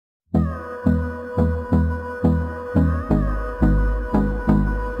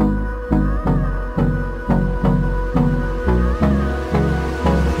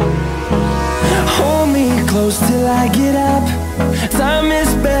close till I get up. Time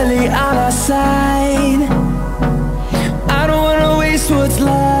is barely on our side. I don't wanna waste what's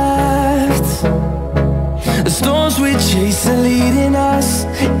left. The storms we chase are leading us,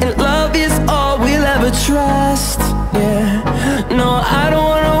 and love is all we'll ever trust. Yeah, no, I don't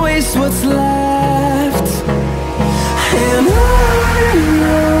wanna waste what's left. And on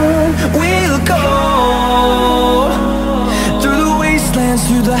we'll go, through the wastelands,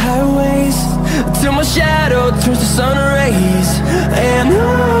 through the highways, till my shadow turns to sun rays. And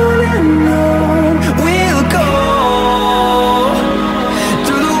on we'll go,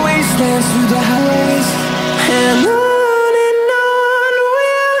 through the wastelands, through the highways, and on.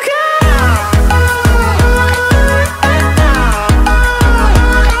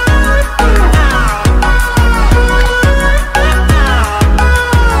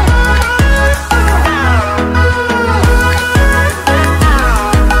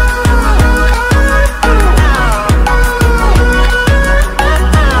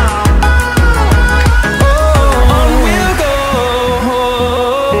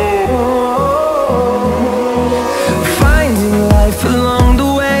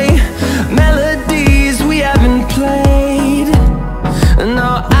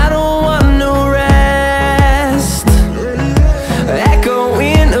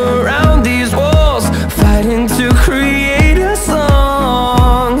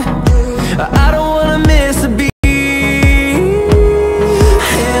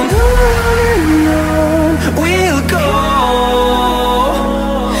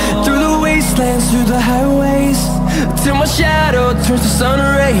 Through the highways, till my shadow turns to sun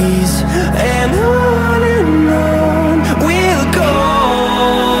rays. And on we'll go,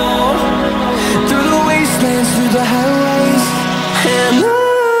 through the wastelands, through the highways, and on.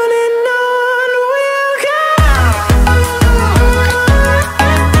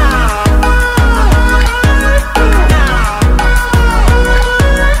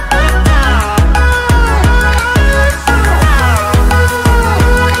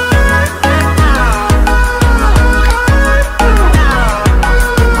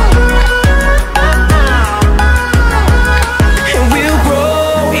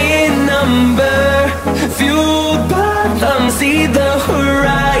 See the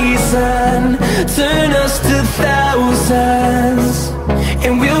horizon, turn us to thousands,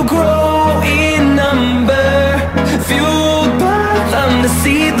 and we'll grow in number, fueled by them. To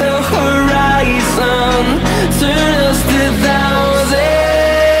see the horizon, turn us to thousands,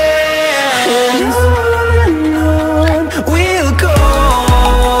 and on we'll go,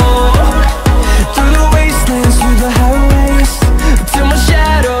 through the wastelands, through the highways, till my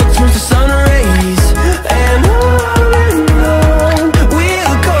shadow turns to sun rays. And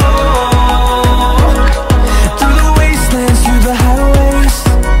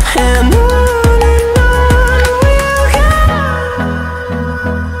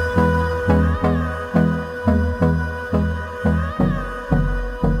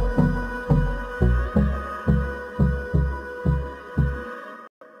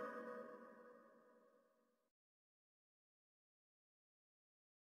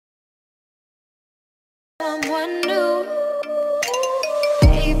someone new,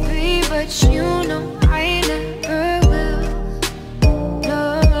 baby, but you know I never will. No,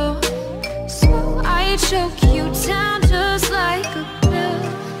 so I choke you down just like a pill.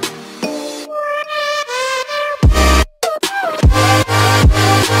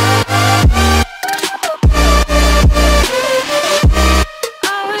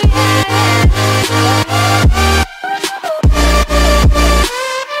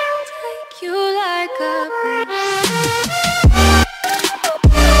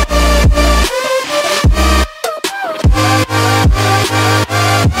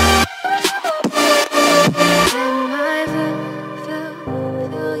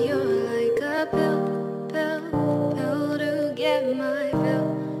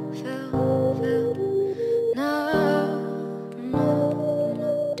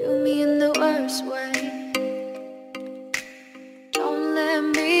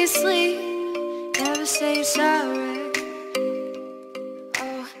 Say sorry.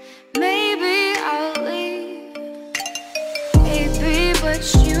 Oh, maybe I'll leave, baby, but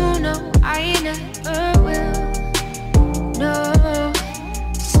you know I never will. No,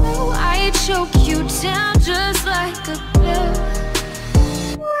 so I choke you down just like a pill.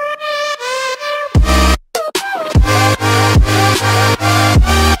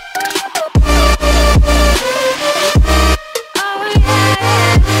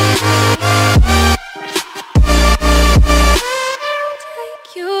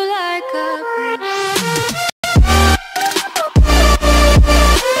 Like a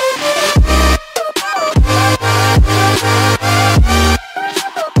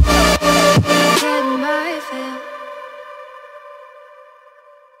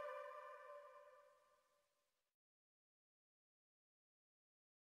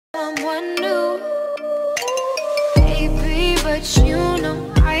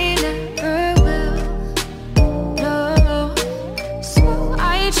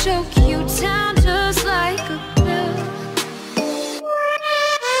choke you down just like a pill.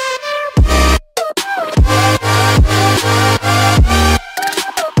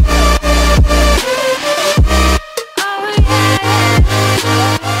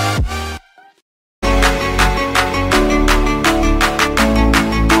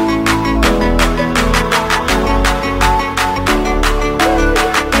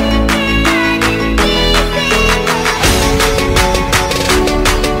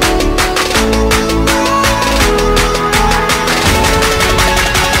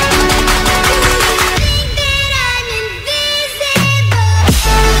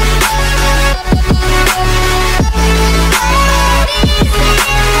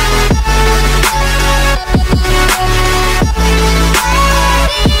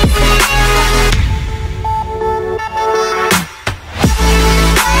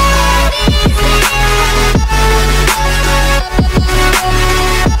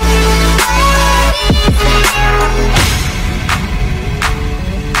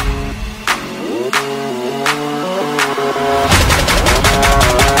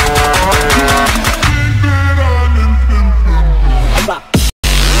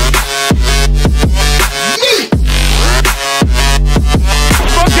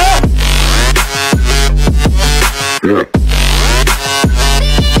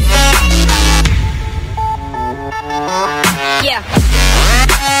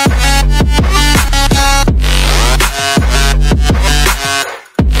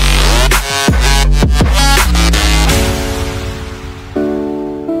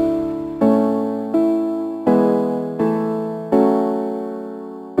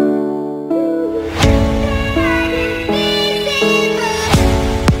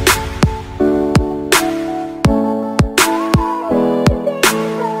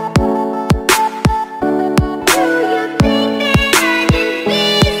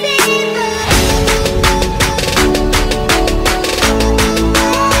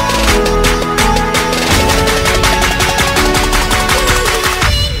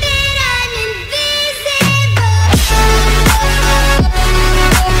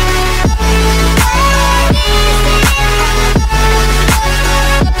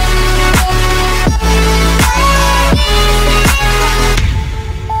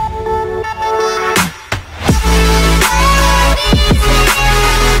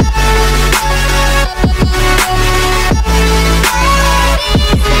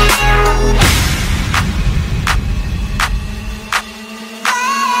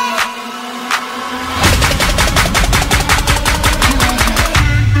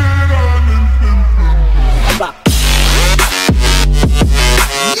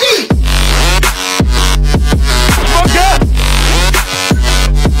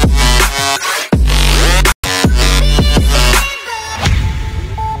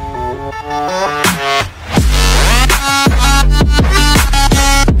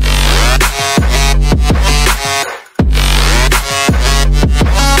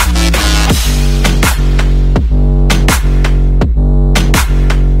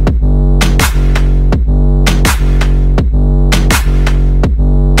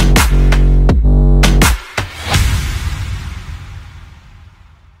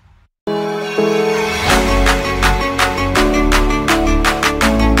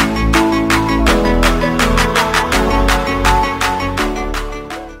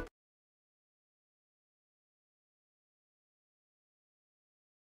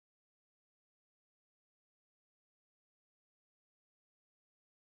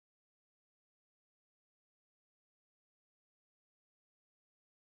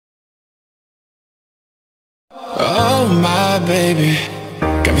 Oh my baby,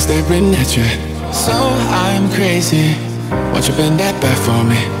 got me staring at you. So I'm crazy, won't you bend that back for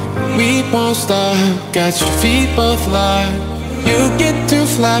me? We won't stop, got your feet both locked. You get to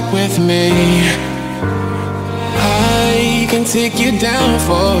fly with me. I can take you down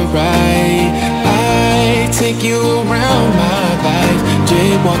for a ride. I take you around my life.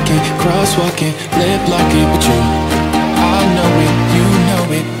 Jaywalking, crosswalking, lip locking with you. I know it, you know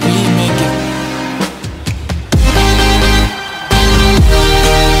it, we make it.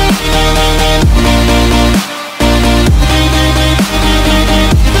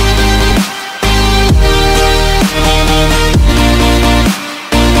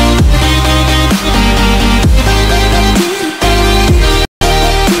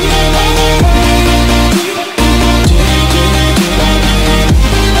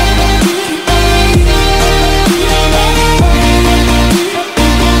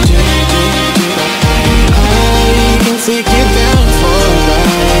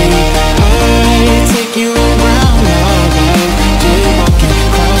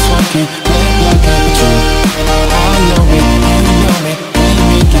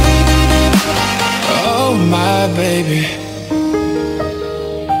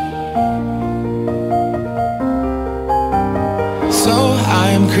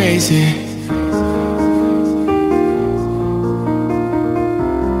 crazy.